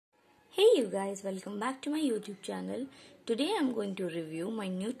Hey you guys, welcome back to my YouTube channel. Today I'm going to review my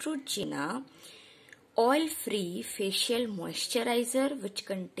Neutrogena oil-free facial moisturizer which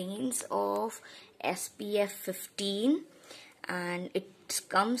contains of SPF 15 and it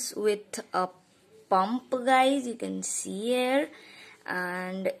comes with a pump, guys, you can see here,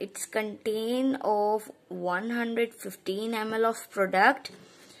 and it's contain of 115 ml of product,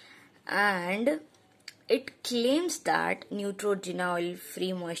 and it claims that Neutrogena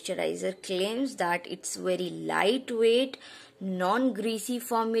oil-free moisturizer claims that it's very lightweight, non-greasy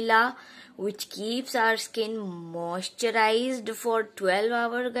formula which keeps our skin moisturized for 12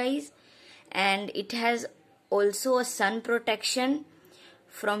 hours, guys, and it has also a sun protection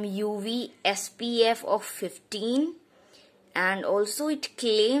from UV SPF of 15, and also it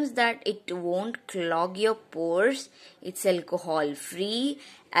claims that it won't clog your pores. It's alcohol free,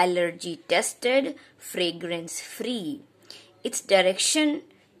 allergy tested, fragrance free. Its direction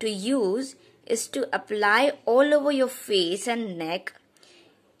to use is to apply all over your face and neck.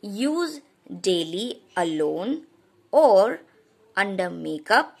 Use daily alone or under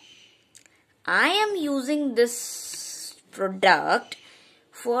makeup. I am using this product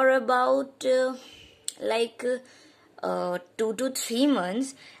for about 2 to 3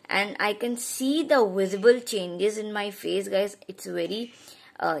 months, and I can see the visible changes in my face, guys. It's very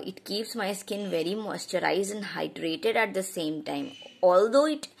it keeps my skin very moisturized and hydrated at the same time. Although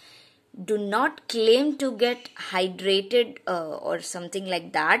it do not claim to get hydrated or something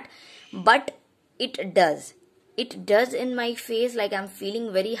like that, but it does in my face. Like, I'm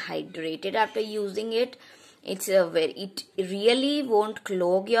feeling very hydrated after using it. It really won't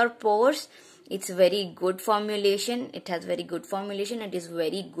clog your pores. It's very good formulation. It has very good formulation. It is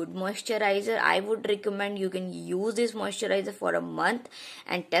very good moisturizer. I would recommend you can use this moisturizer for a month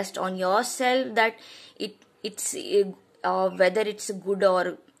and test on yourself that it's whether it's a good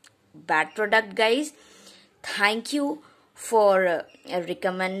or bad product, guys. Thank you for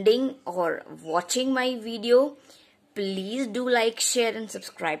recommending or watching my video. Please do like, share and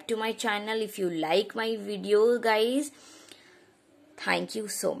subscribe to my channel if you like my video, guys. Thank you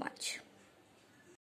so much.